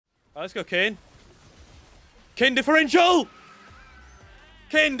Right, let's go, Kane. Kane differential!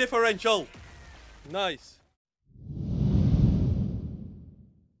 Kane differential! Nice.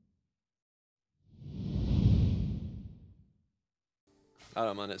 I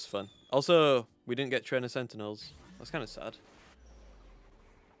don't mind, it's fun. Also, we didn't get Trainer Sentinels. That's kind of sad.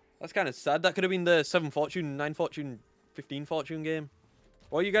 That's kind of sad. That could have been the 7 fortune, 9 fortune, 15 fortune game.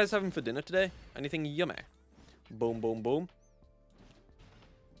 What are you guys having for dinner today? Anything yummy? Boom, boom, boom.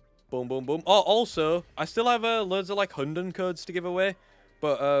 Boom, boom, boom. Oh, also, I still have loads of like Hunden codes to give away.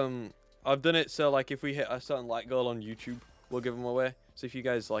 But I've done it so like if we hit a certain like goal on YouTube, we'll give them away. So if you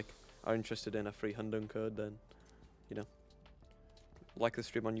guys like are interested in a free Hunden code, then, you know, like the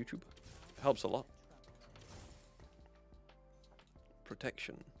stream on YouTube. It helps a lot.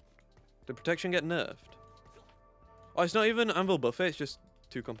 Protection. Did protection get nerfed? Oh, it's not even anvil buffet, it's just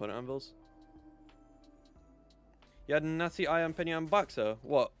 2 component anvils. You had Nazi Ayam Penyam Bakso?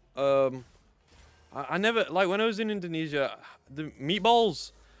 What? I never, like when I was in Indonesia, the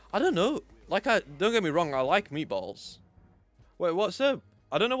meatballs, I don't know. Like, don't get me wrong, I like meatballs. Wait, what's up?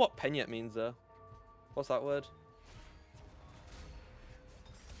 I don't know what penyet means though. What's that word?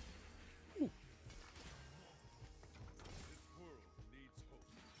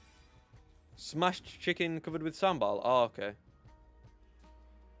 Smashed chicken covered with sambal. Oh, okay.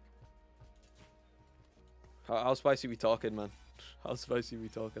 How spicy we talking, man? How spicy we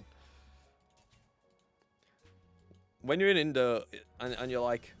talking? When you're in Indo and you're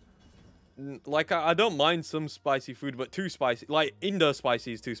like I don't mind some spicy food, but too spicy. Like Indo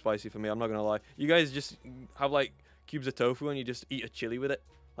spicy is too spicy for me. I'm not gonna lie. You guys just have like cubes of tofu and you just eat a chili with it.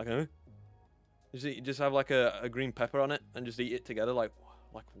 Like, huh? Just have like a green pepper on it and just eat it together. Like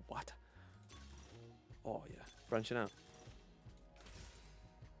what? Oh yeah, branching out.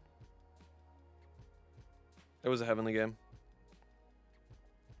 It was a heavenly game.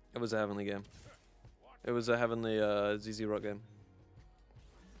 It was a heavenly game. It was a heavenly ZZ Rock game.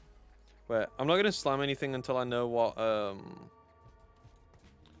 Wait, I'm not gonna slam anything until I know what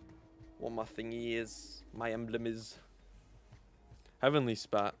my thingy is. My emblem is. Heavenly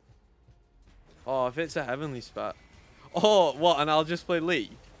spat. Oh, if it's a heavenly spat. Oh, what? And I'll just play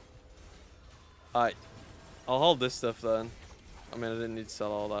Lee. Alright. I'll hold this stuff then. I mean, I didn't need to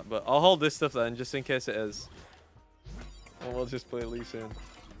sell all that, but I'll hold this stuff then, just in case it is. And we'll just play Lee soon.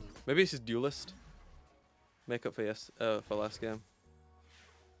 Maybe it's just duelist. Make up for last game.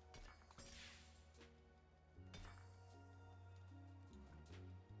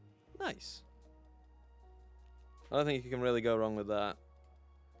 Nice. I don't think you can really go wrong with that.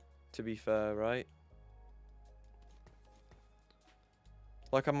 To be fair, right?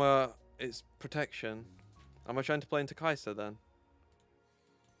 Like it's protection. Am I trying to play into Kai'Sa then?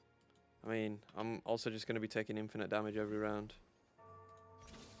 I mean, I'm also just going to be taking infinite damage every round.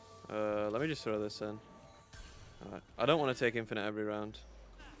 Let me just throw this in. Alright. I don't want to take infinite every round.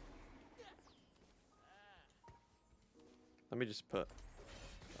 Let me just put...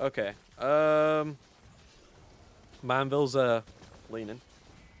 Okay. Manville's leaning.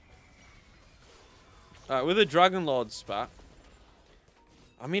 Alright, with a Dragon Lord spat.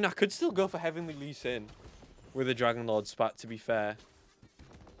 I mean, I could still go for Heavenly Lee Sin with a Dragon Lord spat, to be fair.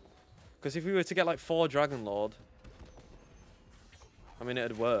 Because if we were to get like 4 Dragon Lord, I mean,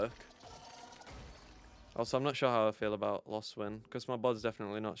 it'd work. Also, I'm not sure how I feel about lost win, because my bod's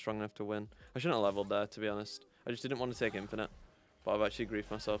definitely not strong enough to win. I shouldn't have leveled there, to be honest. I just didn't want to take infinite, but I've actually griefed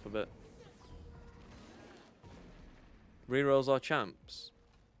myself a bit. Rerolls are champs.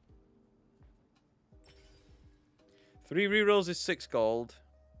 3 rerolls is 6 gold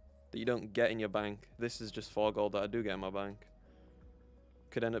that you don't get in your bank. This is just 4 gold that I do get in my bank.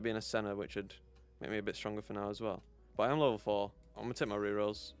 Could end up being a Senna, which would make me a bit stronger for now as well. But I am level 4. I'm going to take my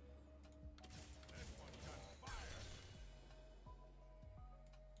rerolls.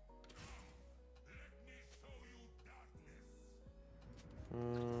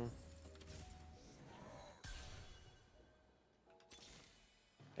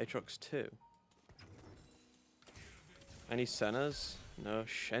 Aatrox 2. Any Sennas? No,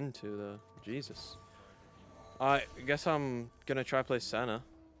 Shen 2 though. Jesus. I guess I'm gonna try play Senna.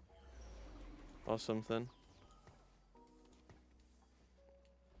 Or something.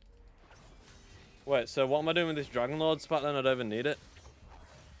 Wait, so what am I doing with this Dragon Lord spat then? I don't even need it.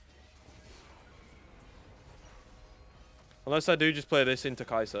 Unless I do just play this into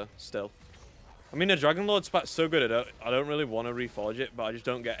Kai'Sa still. I mean, a Dragon Lord spat's so good, I don't really want to reforge it, but I just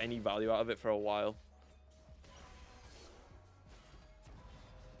don't get any value out of it for a while.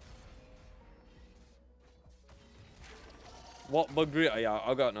 What bug re- Yeah,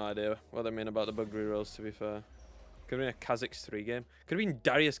 I've got no idea what they mean about the bug rerolls, to be fair. Could have been a Kha'Zix 3 game. Could have been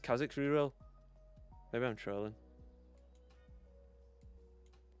Darius Kha'Zix reroll. Maybe I'm trolling.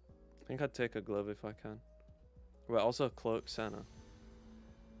 I think I'd take a glove if I can. Wait, also cloak Senna.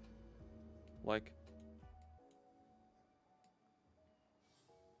 Like.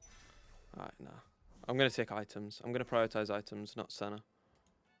 Alright, nah. I'm gonna take items. I'm gonna prioritize items, not Senna.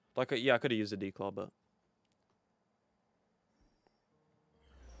 Like, yeah, I could have used a declaw, but.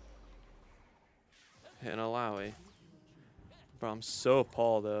 Hitting a Lowy. Bro, I'm so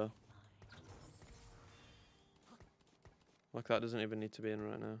poor though. Like, that doesn't even need to be in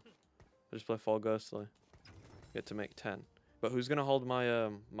right now. I just play 4 Ghostly. Get to make 10. But who's gonna hold my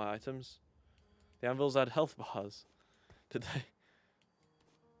my items? The anvils add health bars. Did they?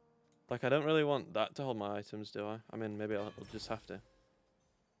 Like, I don't really want that to hold my items, do I? I mean, maybe I'll just have to.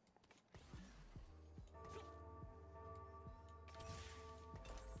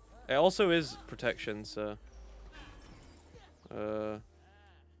 It also is protection, so...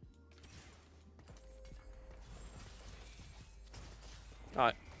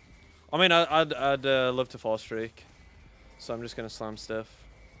 Alright. I mean, I'd love to 4-streak. So I'm just going to slam stuff.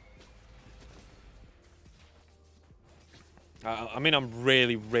 I mean, I'm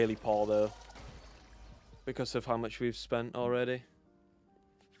really, really poor, though. Because of how much we've spent already.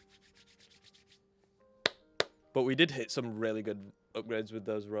 But we did hit some really good upgrades with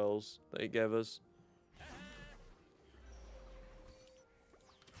those rolls that it gave us.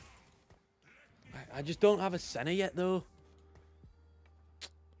 I just don't have a Senna yet, though.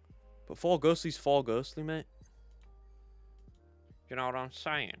 But 4 Ghostly's 4 Ghostly, mate. You know what I'm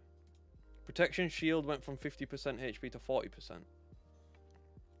saying? Protection shield went from 50% HP to 40%.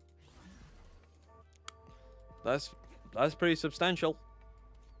 That's pretty substantial.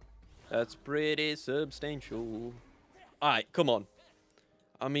 That's pretty substantial. Alright, come on.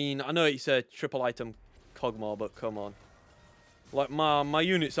 I mean, I know it's a triple item Cogmore, but come on. Like, my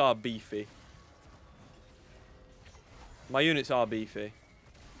units are beefy. My units are beefy.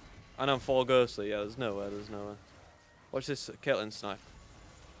 And I'm 4 Ghostly. Yeah, there's nowhere. Watch this Caitlyn snipe.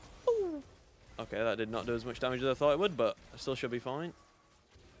 Ooh. Okay, that did not do as much damage as I thought it would, but I still should be fine.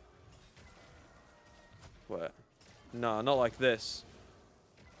 Wait. Nah, not like this.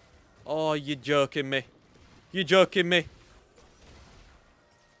 Oh, you're joking me. You're joking me.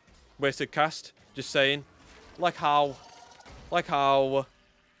 Wasted cast. Just saying. Like how? Like how?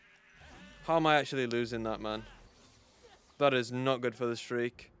 How am I actually losing that, man? That is not good for the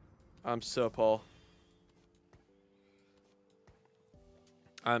streak. I'm so poor.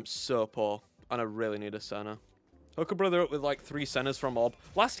 I'm so poor. And I really need a Senna. Hook a brother up with like 3 Sennas from Orb.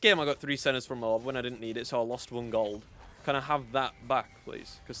 Last game I got 3 Sennas from Orb when I didn't need it, so I lost 1 gold. Can I have that back,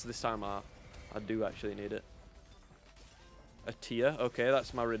 please? Because this time I do actually need it. A tier? Okay,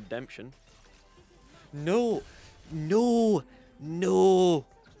 that's my redemption. No! No! No!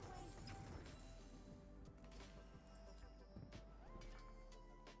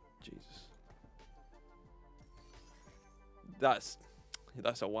 Jesus.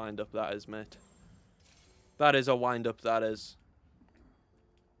 That's a wind-up, that is, mate. That is a wind-up, that is.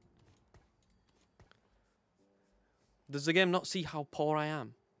 Does the game not see how poor I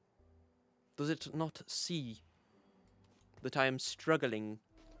am? Does it not see that I am struggling?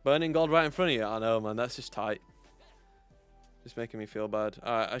 Burning gold right in front of you? I know, man. That's just tight. Just making me feel bad.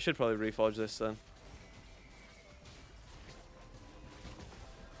 Alright, I should probably reforge this then.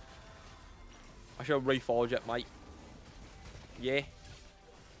 I should reforge it, mate. Yeah.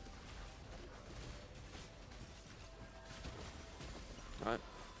 Alright.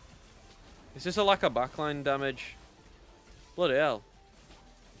 Is this a lack of backline damage? Bloody hell.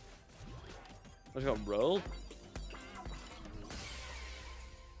 I just got rolled.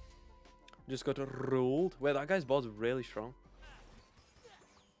 Just got rolled. Wait, that guy's board's really strong.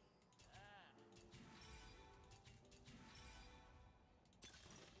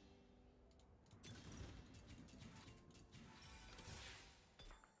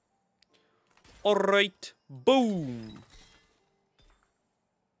 Alright. Boom.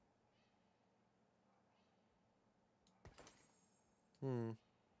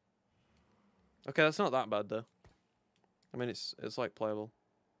 Okay, that's not that bad though. I mean, it's like playable.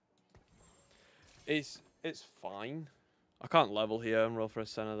 It's fine. I can't level here and roll for a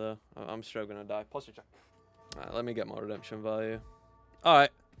Senna though. I'm still gonna die. Posture check. Alright, let me get more redemption value.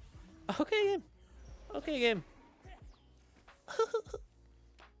 Alright. Okay, game. Okay, game.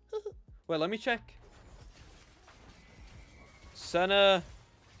 Wait, let me check. Senna.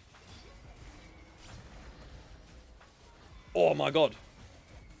 Oh my god.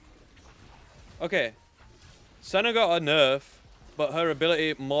 Okay. Senna got a nerf, but her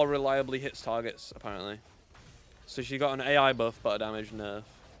ability more reliably hits targets, apparently. So she got an AI buff, but a damage nerf.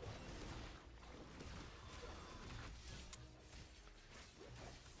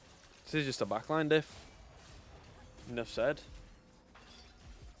 This is just a backline diff. Enough said.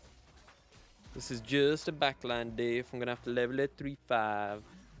 This is just a backline diff. I'm gonna have to level it 3-5.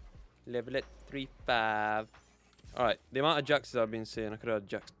 Level it 3-5. Alright, the amount of Jaxes I've been seeing, I could have had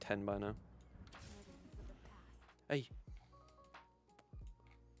Jax 10 by now. Hey.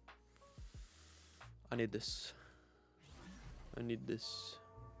 I need this. I need this.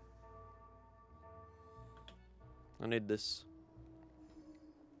 I need this.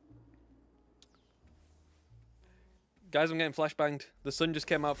 Guys, I'm getting flashbanged. The sun just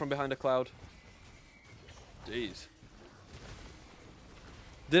came out from behind a cloud. Jeez.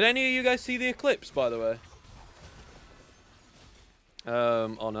 Did any of you guys see the eclipse, by the way?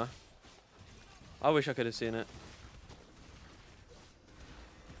 Oh no. I wish I could have seen it.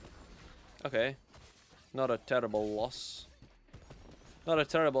 Okay. Not a terrible loss. Not a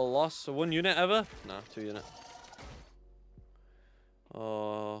terrible loss. So 1 unit ever? Nah, 2 unit.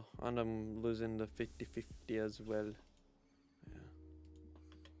 Oh, and I'm losing the 50-50 as well. Yeah.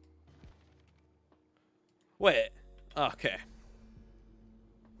 Wait. Okay.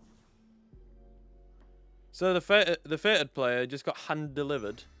 So the fated player just got hand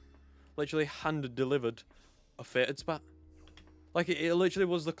delivered, literally hand delivered, a fated spat. Like it literally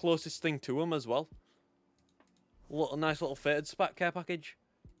was the closest thing to him as well. Nice little fated spat care package.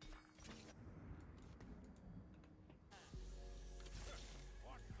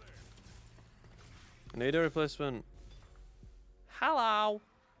 I need a replacement. Hello.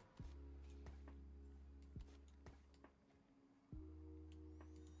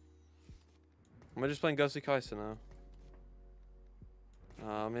 Am I just playing Ghostly Kaiser now?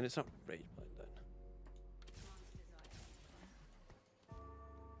 I mean, it's not Rage Blade then.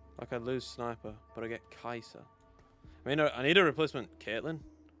 Like, I lose Sniper, but I get Kaiser. I mean, I need a replacement Caitlyn.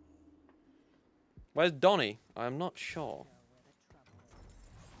 Where's Donnie? I'm not sure.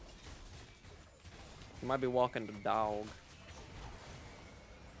 He might be walking the dog.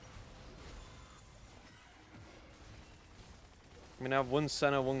 I mean, I have 1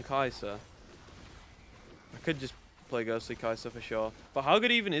 Senna, 1 Kaiser. I could just play Ghostly Kaiser for sure. But how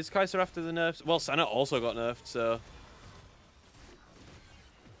good even is Kaiser after the nerfs? Well, Senna also got nerfed, so...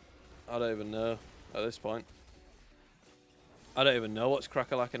 I don't even know at this point. I don't even know what's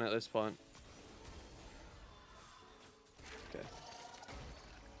crack-a-lacking at this point. Okay.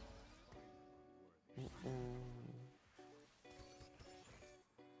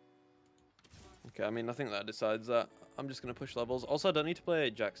 Okay, I mean, I think that decides that. I'm just going to push levels. Also, I don't need to play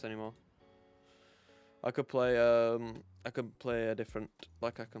Jax anymore. I could play a different,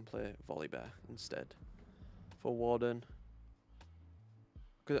 like I can play Volibear instead for Warden.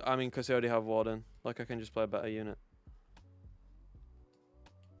 I mean, because I already have Warden. Like, I can just play a better unit.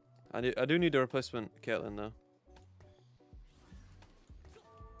 I do need a replacement Caitlyn, though.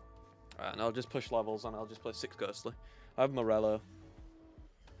 Alright, and I'll just push levels and I'll just play 6 Ghostly. I have Morello.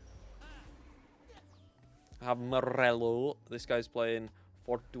 I have Morello. This guy's playing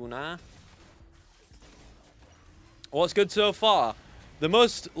Fortuna. What's good so far? The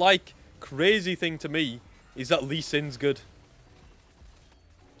most, like, crazy thing to me is that Lee Sin's good.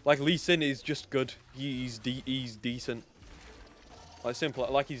 Like, Lee Sin is just good. He's decent. Like, simple.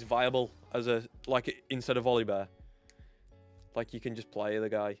 Like, he's viable as a, like, instead of Volibear. Like, you can just play the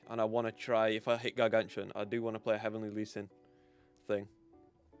guy. And I want to try, if I hit Gargantuan, I do want to play a Heavenly Lee Sin thing.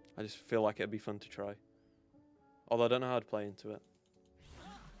 I just feel like it'd be fun to try. Although I don't know how to play into it.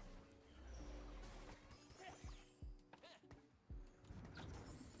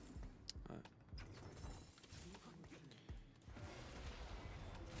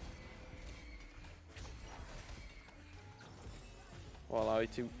 I'll allow you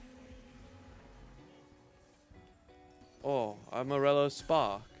to. Oh, I'm Morello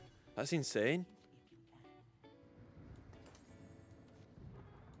Spark. That's insane.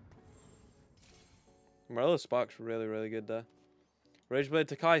 Morello Spark's really, really good there. Rageblade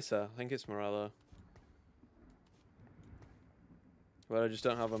to Kaiser. I think it's Morello. But I just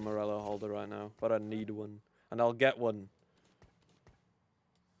don't have a Morello holder right now. But I need one. And I'll get one.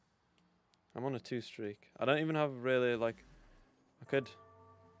 I'm on a 2 streak. I don't even have really, like... I could...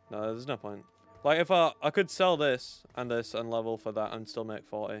 No, there's no point. Like, if I could sell this and level for that and still make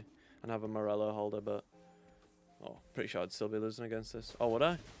 40 and have a Morello holder, but... Oh, pretty sure I'd still be losing against this. Oh, would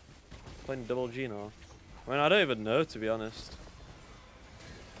I? Playing double Geno. I mean, I don't even know, to be honest.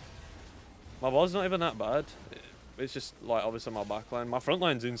 My board's not even that bad. It's just, like, obviously my backline. My front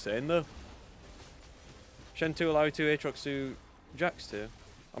line's insane, though. Shen 2, allow 2, Aatrox 2, Jax 2.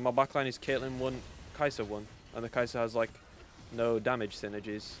 And my backline is Caitlyn 1, Kaiser 1. And the Kai'Sa has like no damage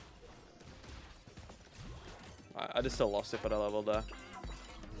synergies. I just still lost it for the level there.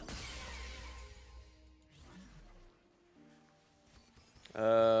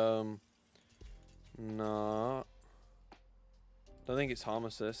 No. Don't think it's harm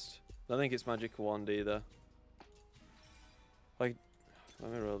assist. Don't think it's magic wand either. Like,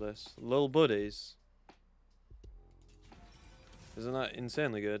 let me roll this. Lil buddies. Isn't that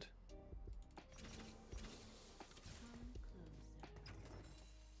insanely good?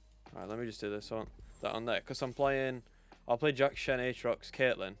 Alright, let me just do this on that on there. Because I'm playing... I'll play Jack, Shen, Aatrox,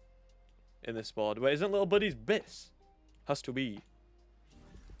 Caitlyn in this board. Wait, isn't Little Buddy's Biss? Has to be.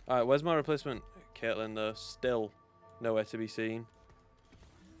 Alright, where's my replacement? Caitlyn, though. Still nowhere to be seen.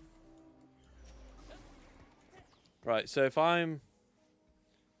 Right, so if I'm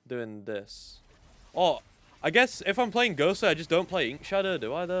doing this... Oh, I guess if I'm playing Ghost, I just don't play Ink Shadow,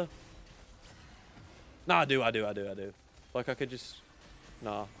 do I, though? Nah, I do. Like, I could just...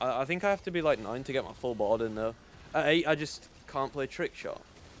 Nah, I think I have to be like 9 to get my full board in, though. At 8, I just can't play Trick Shot.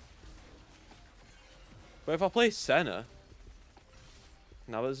 But if I play Senna...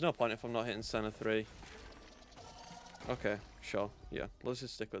 No, there's no point if I'm not hitting Senna 3. Okay, sure. Yeah, let's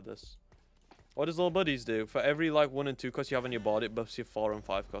just stick with this. What does Little Buddies do? For every like 1 and 2 costs you have on your board, it buffs your 4 and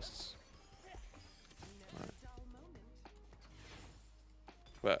 5 costs. Right.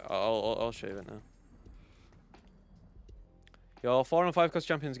 Wait, I'll shave it now. Your 4 and 5 cost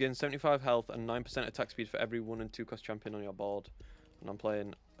champions gain 75 health and 9% attack speed for every 1 and 2 cost champion on your board. And I'm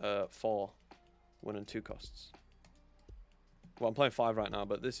playing 4 1 and 2 costs. Well, I'm playing 5 right now,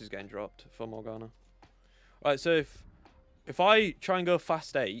 but this is getting dropped for Morgana. Alright, so if I try and go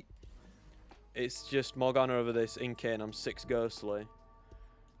fast 8, it's just Morgana over this Inkay and I'm 6 Ghostly.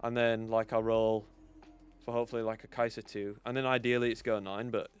 And then, like, I roll for hopefully, like, a Kai'Sa 2. And then ideally it's go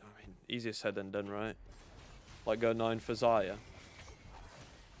 9, but, I mean, easier said than done, right? Like, go 9 for Xayah.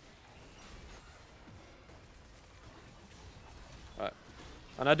 Right.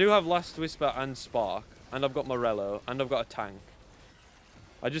 And I do have Last Whisper and Spark. And I've got Morello. And I've got a tank.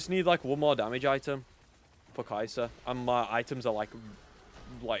 I just need, like, 1 more damage item for Kai'Sa. And my items are, like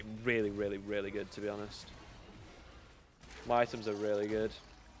really, really, really good, to be honest. My items are really good.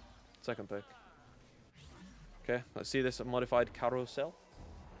 Second pick. Okay, let's see this modified carousel.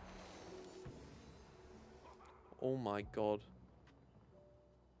 Oh my god.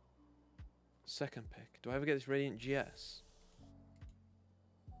 Second pick. Do I ever get this Radiant GS?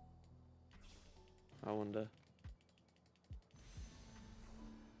 I wonder.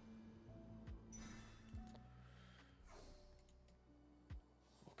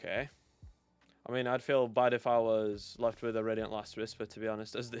 Okay. I mean, I'd feel bad if I was left with a Radiant Last Whisper, to be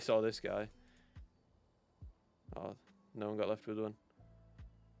honest, as this or this guy. Oh, no one got left with one.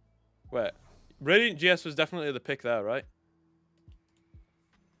 Wait. Radiant GS was definitely the pick there, right?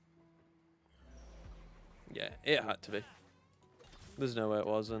 Yeah, it had to be. There's no way it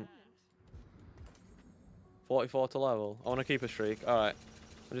wasn't. 44 to level. I want to keep a streak. Alright.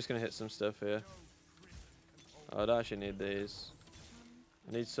 I'm just going to hit some stuff here. I don't actually need these.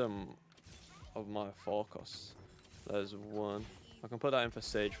 I need some of my 4 costs. There's 1. I can put that in for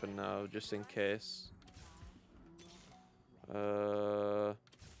Sage for now, just in case.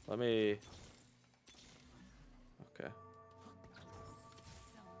 Let me... Okay.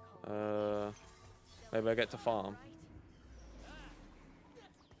 Maybe I get to farm.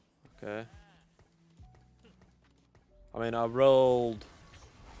 Okay. I mean, I rolled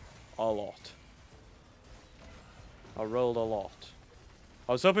a lot.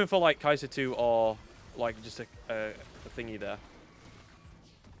 I was hoping for like Kai'Sa 2 or like just a thingy there.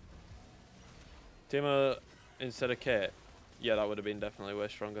 Timo instead of Kate. Yeah, that would have been definitely way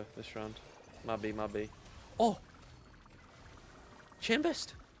stronger this round. Might be. Oh!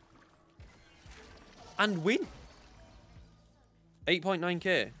 Chainburst! And win!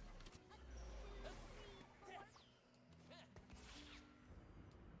 8.9k.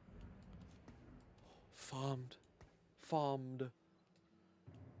 Farmed.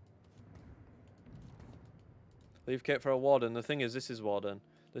 Leave Kate for a Warden. The thing is, this is Warden.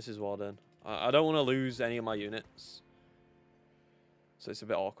 I don't want to lose any of my units. So it's a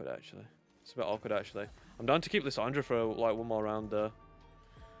bit awkward, actually. I'm down to keep Lissandra for, like, 1 more round, though.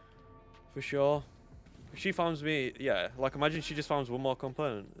 For sure. If she farms me, yeah. Like, imagine she just farms 1 more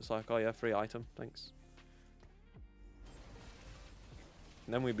component. It's like, oh, yeah, free item. Thanks.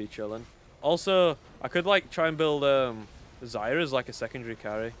 And then we'd be chilling. Also, I could, like, try and build Xayah as, like, a secondary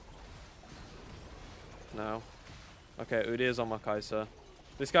carry. No. Okay, Udi is on my Kai'Sa.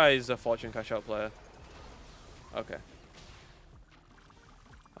 This guy is a Fortune Cash Out player. Okay.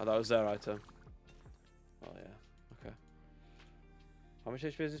 Oh, that was their item.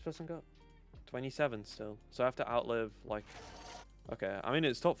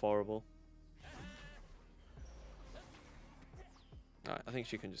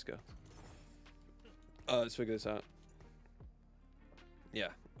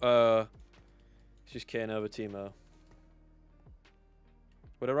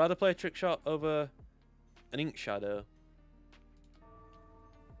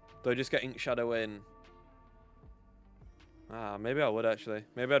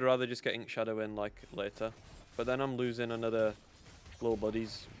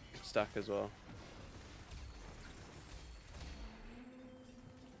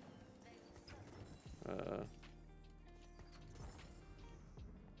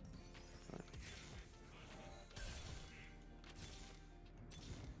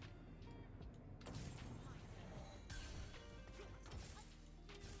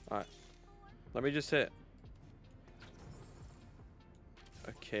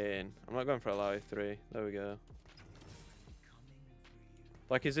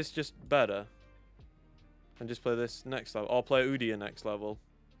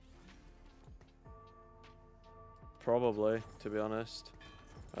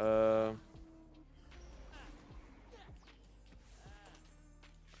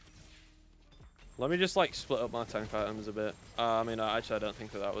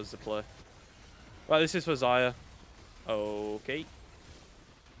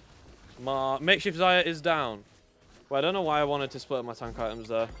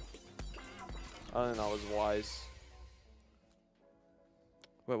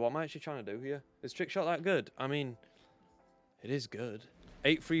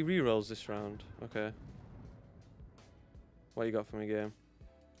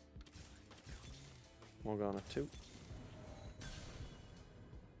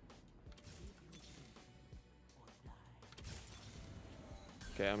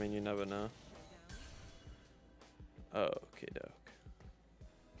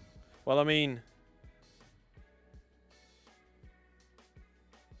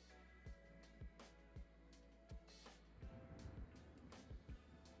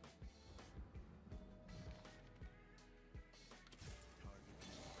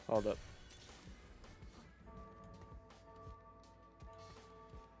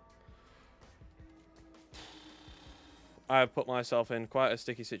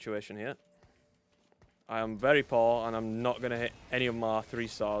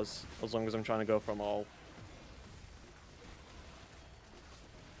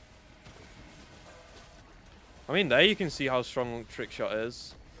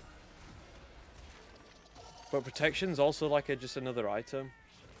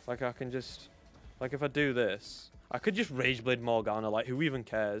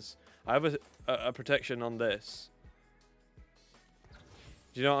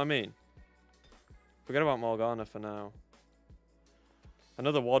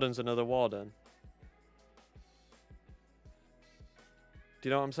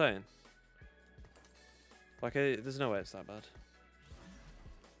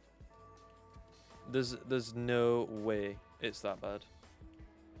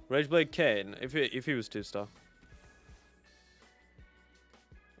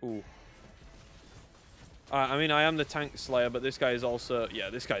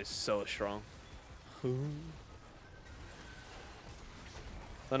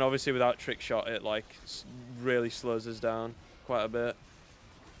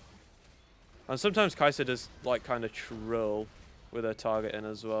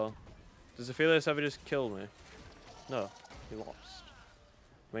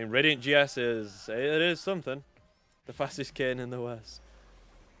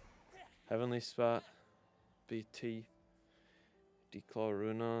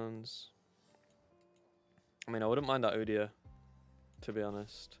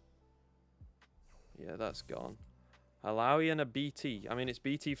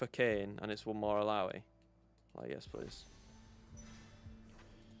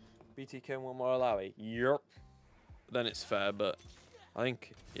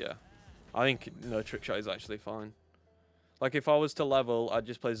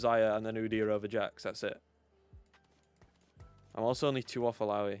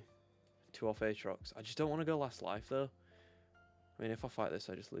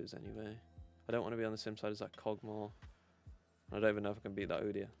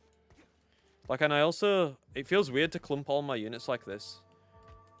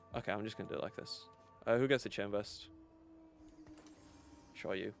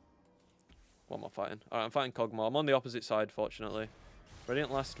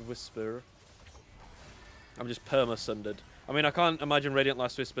 I'm just perma-sundered. I mean, I can't imagine Radiant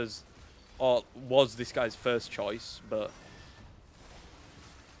Last Whispers or was this guy's first choice, but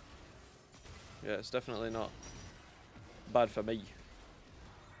yeah, it's definitely not bad for me.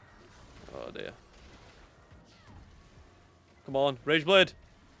 Oh dear. Come on, Rageblade!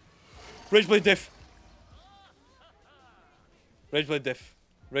 Rageblade diff! Rageblade diff.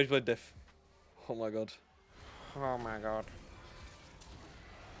 Rageblade diff. Oh my god. Oh my god.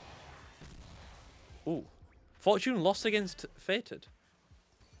 Ooh. Fortune lost against Fated.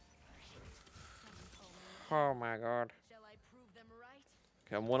 Oh my god.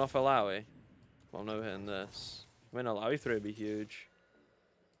 Okay, I'm 1 off Alawi. Well, I'm not hitting this. I mean, Alawi 3 would be huge.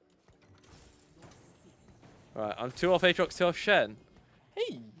 Alright, I'm 2 off Aatrox, 2 off Shen.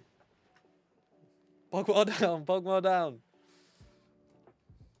 Hey! Pogmore down, Pogmore down.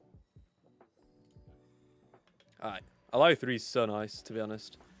 Alright, Alawi 3 is so nice, to be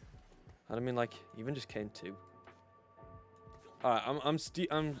honest. And I mean, like, even just Kane 2. Alright, I'm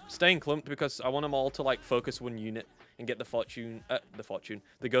staying clumped because I want them all to, like, focus one unit and get the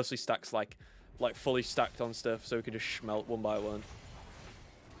ghostly stacks, like fully stacked on stuff so we can just smelt one by one.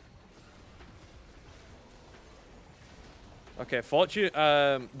 Okay, Fortune,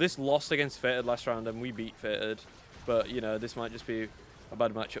 this lost against Fated last round and we beat Fated. But, you know, this might just be a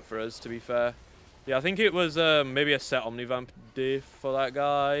bad matchup for us, to be fair. Yeah, I think it was maybe a set Omnivamp diff for that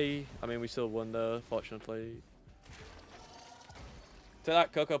guy. I mean, we still won though, fortunately. Take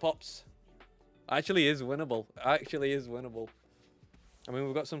that, Cocoa Pops. Actually is winnable. Actually is winnable. I mean,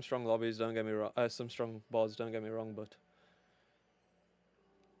 we've got some strong lobbies, don't get me wrong. Some strong boards, don't get me wrong, but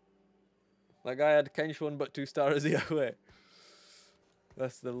that guy had Kench 1 but 2-star as the away.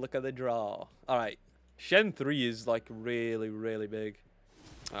 That's the look of the draw. Alright. Shen 3 is like really, really big.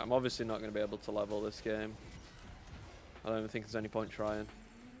 I'm obviously not going to be able to level this game. I don't even think there's any point trying.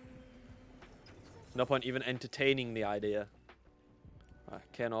 No point even entertaining the idea.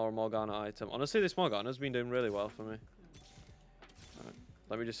 Ken or Morgana item. Honestly, this Morgana's been doing really well for me.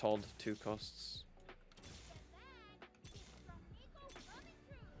 Let me just hold 2 costs.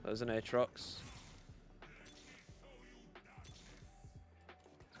 There's an Aatrox.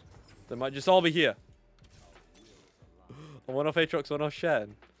 They might just all be here. 1 off Aatrox, 1 off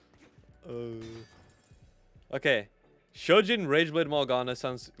Shen. Okay. Shojin Rageblade Morgana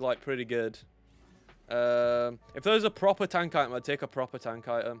sounds like pretty good. If there was a proper tank item, I'd take a proper tank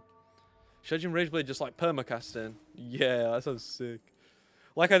item. Shojin Rageblade just like permacasting. Yeah, that sounds sick.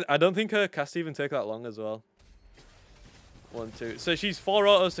 Like, I don't think her cast even take that long as well. 1, 2. So she's 4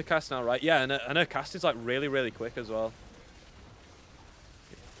 autos to cast now, right? Yeah, and her cast is like really, really quick as well.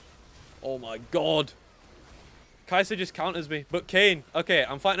 Oh my god. Kai'Sa just counters me. But Kane, okay,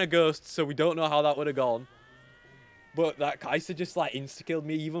 I'm fighting a ghost, so we don't know how that would have gone. But that Kai'Sa just like insta-killed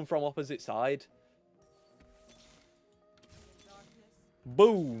me even from opposite side.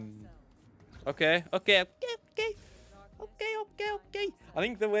 Boom. Okay. I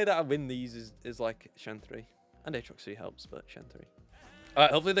think the way that I win these is like Shen 3. And Aatrox 3 helps, but Shen 3.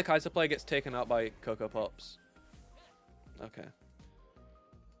 Alright, hopefully the Kai'Sa player gets taken out by Cocoa Pops. Okay.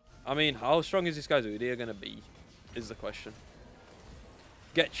 I mean, how strong is this guy's Udyr gonna be? Is the question.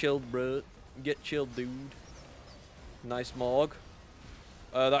 Get chilled, bro. Get chilled, dude. Nice Morg.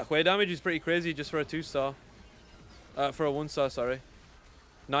 That Hwei damage is pretty crazy just for a 2-star. For a 1-star, sorry.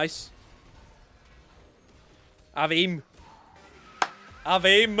 Nice. Have him. Have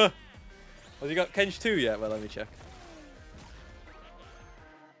him. Has he got Kench 2 yet? Well, let me check.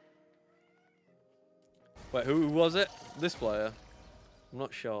 Wait, who was it? This player? I'm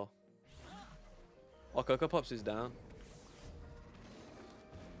not sure. Oh, Cocoa Pops is down.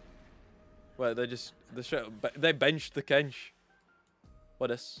 Wait, they benched the Kench.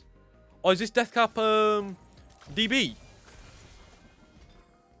 What is? Oh, is this Deathcap DB?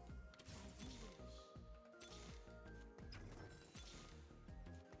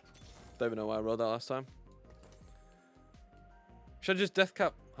 Don't even know why I rolled that last time. Should I just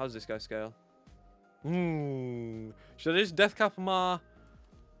Deathcap? How's this guy scale? Should I just Deathcap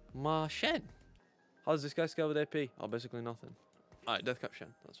my Shen? How does this guy scale with AP? Oh, basically nothing. Alright, Deathcap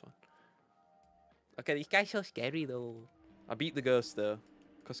Shen. That's fine. Okay, this guy's so scary though. I beat the ghost though,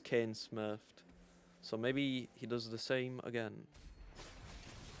 because Kane smurfed. So maybe he does the same again.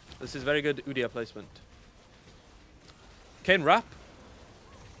 This is very good Udyr placement. Kane wrap.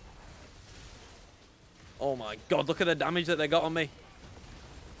 Oh my god, look at the damage that they got on me.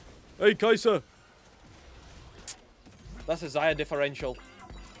 Hey, Kai'Sa. That's a Xayah differential.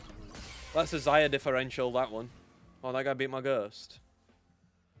 That's a Xayah differential, that one. Oh, that guy beat my ghost.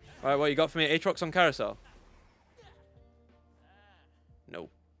 Alright, what you got for me? Aatrox on Carousel? No.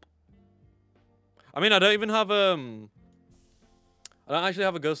 I mean, I don't even have I don't actually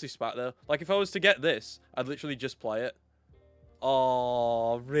have a ghostly spat though. Like if I was to get this, I'd literally just play it.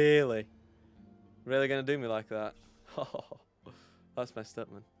 Oh, really? Really gonna do me like that? Oh, that's messed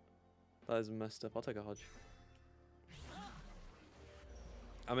up, man. That is messed up. I'll take a Hodge.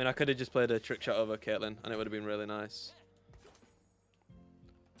 I mean, I could have just played a trick shot over Caitlyn, and it would have been really nice.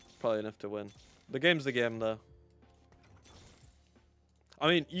 Probably enough to win. The game's the game, though. I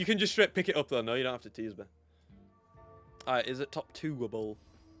mean, you can just straight pick it up, though. No, you don't have to tease me. Alright, is it top 2-able?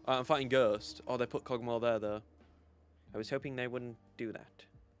 I'm fighting Ghost. Oh, they put Kog'Maw there, though. I was hoping they wouldn't do that.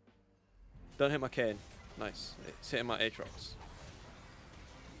 Don't hit my Kayn. Nice. It's hitting my Aatrox.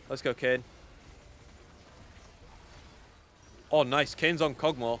 Let's go, Kayn. Oh, nice. Kayn's on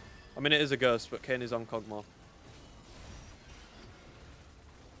Kog'Maw. I mean, it is a Ghost, but Kayn is on Kog'Maw.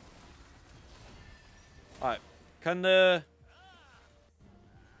 Alright. Can they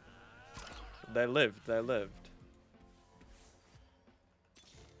lived. They lived.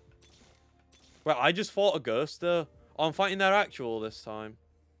 Well, I just fought a Ghost, though. Oh, I'm fighting their actual this time.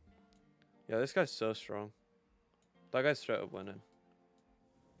 Yeah, this guy's so strong. That guy's straight up winning.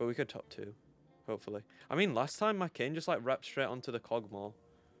 But we could top 2. Hopefully. I mean, last time my Kayn just, like, wrapped straight onto the Kog'Maw.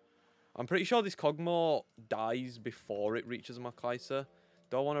 I'm pretty sure this Kog'Maw dies before it reaches my Kai'Sa.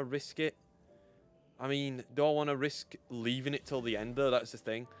 Do I want to risk it? I mean, do I want to risk leaving it till the end, though? That's the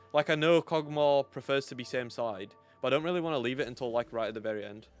thing. Like, I know Kog'Maw prefers to be same side, but I don't really want to leave it until, like, right at the very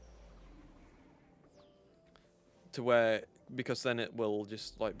end. To where... Because then it will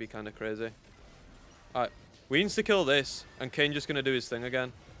just, like, be kind of crazy. Alright. We insta-kill this, and Kayn just going to do his thing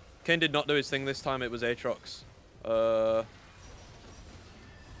again. Kayn did not do his thing this time. It was Aatrox.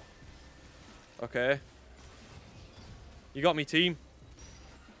 Okay. You got me, team.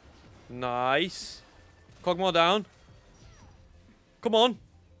 Nice. Kog'Maw down. Come on.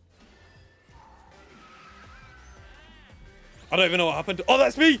 I don't even know what happened. Oh,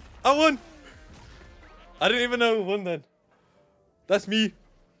 that's me. I won. I didn't even know who won then. That's me.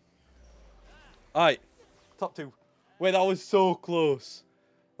 Alright. Top 2. Wait, that was so close.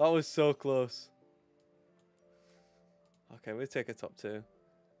 That was so close. Okay, we'll take a top 2.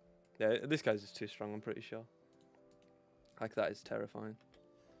 Yeah, this guy's just too strong, I'm pretty sure. Like, that is terrifying.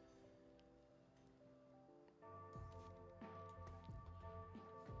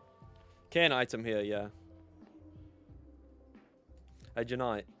 Kayn item here, yeah. A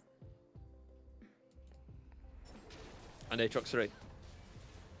Janite. And Aatrox 3.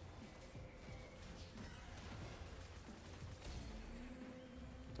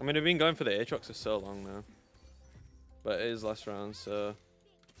 I mean, we've been going for the Aatrox for so long now. But it is last round, so...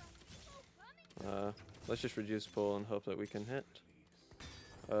 let's just reduce pull and hope that we can hit.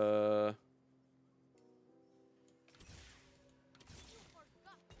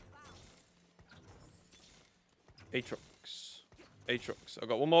 Aatrox. Aatrox. I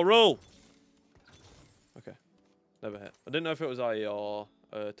got one more roll! Okay. Never hit. I didn't know if it was IE or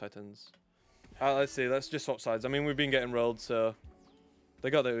Titans. Alright, let's see. Let's just swap sides. I mean, we've been getting rolled, so... They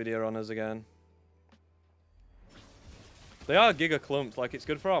got the Udyr on us again. They are giga clumped. Like, it's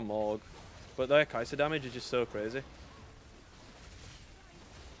good for our Morg. But their Kai'Sa damage is just so crazy.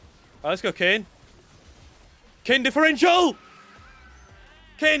 Alright, let's go, Kayn. Kayn differential!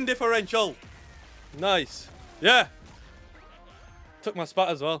 Kayn differential! Nice. Yeah! Took my spat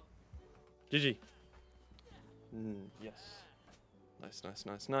as well. GG. Yes. Nice, nice,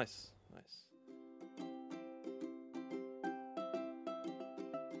 nice, nice. Nice.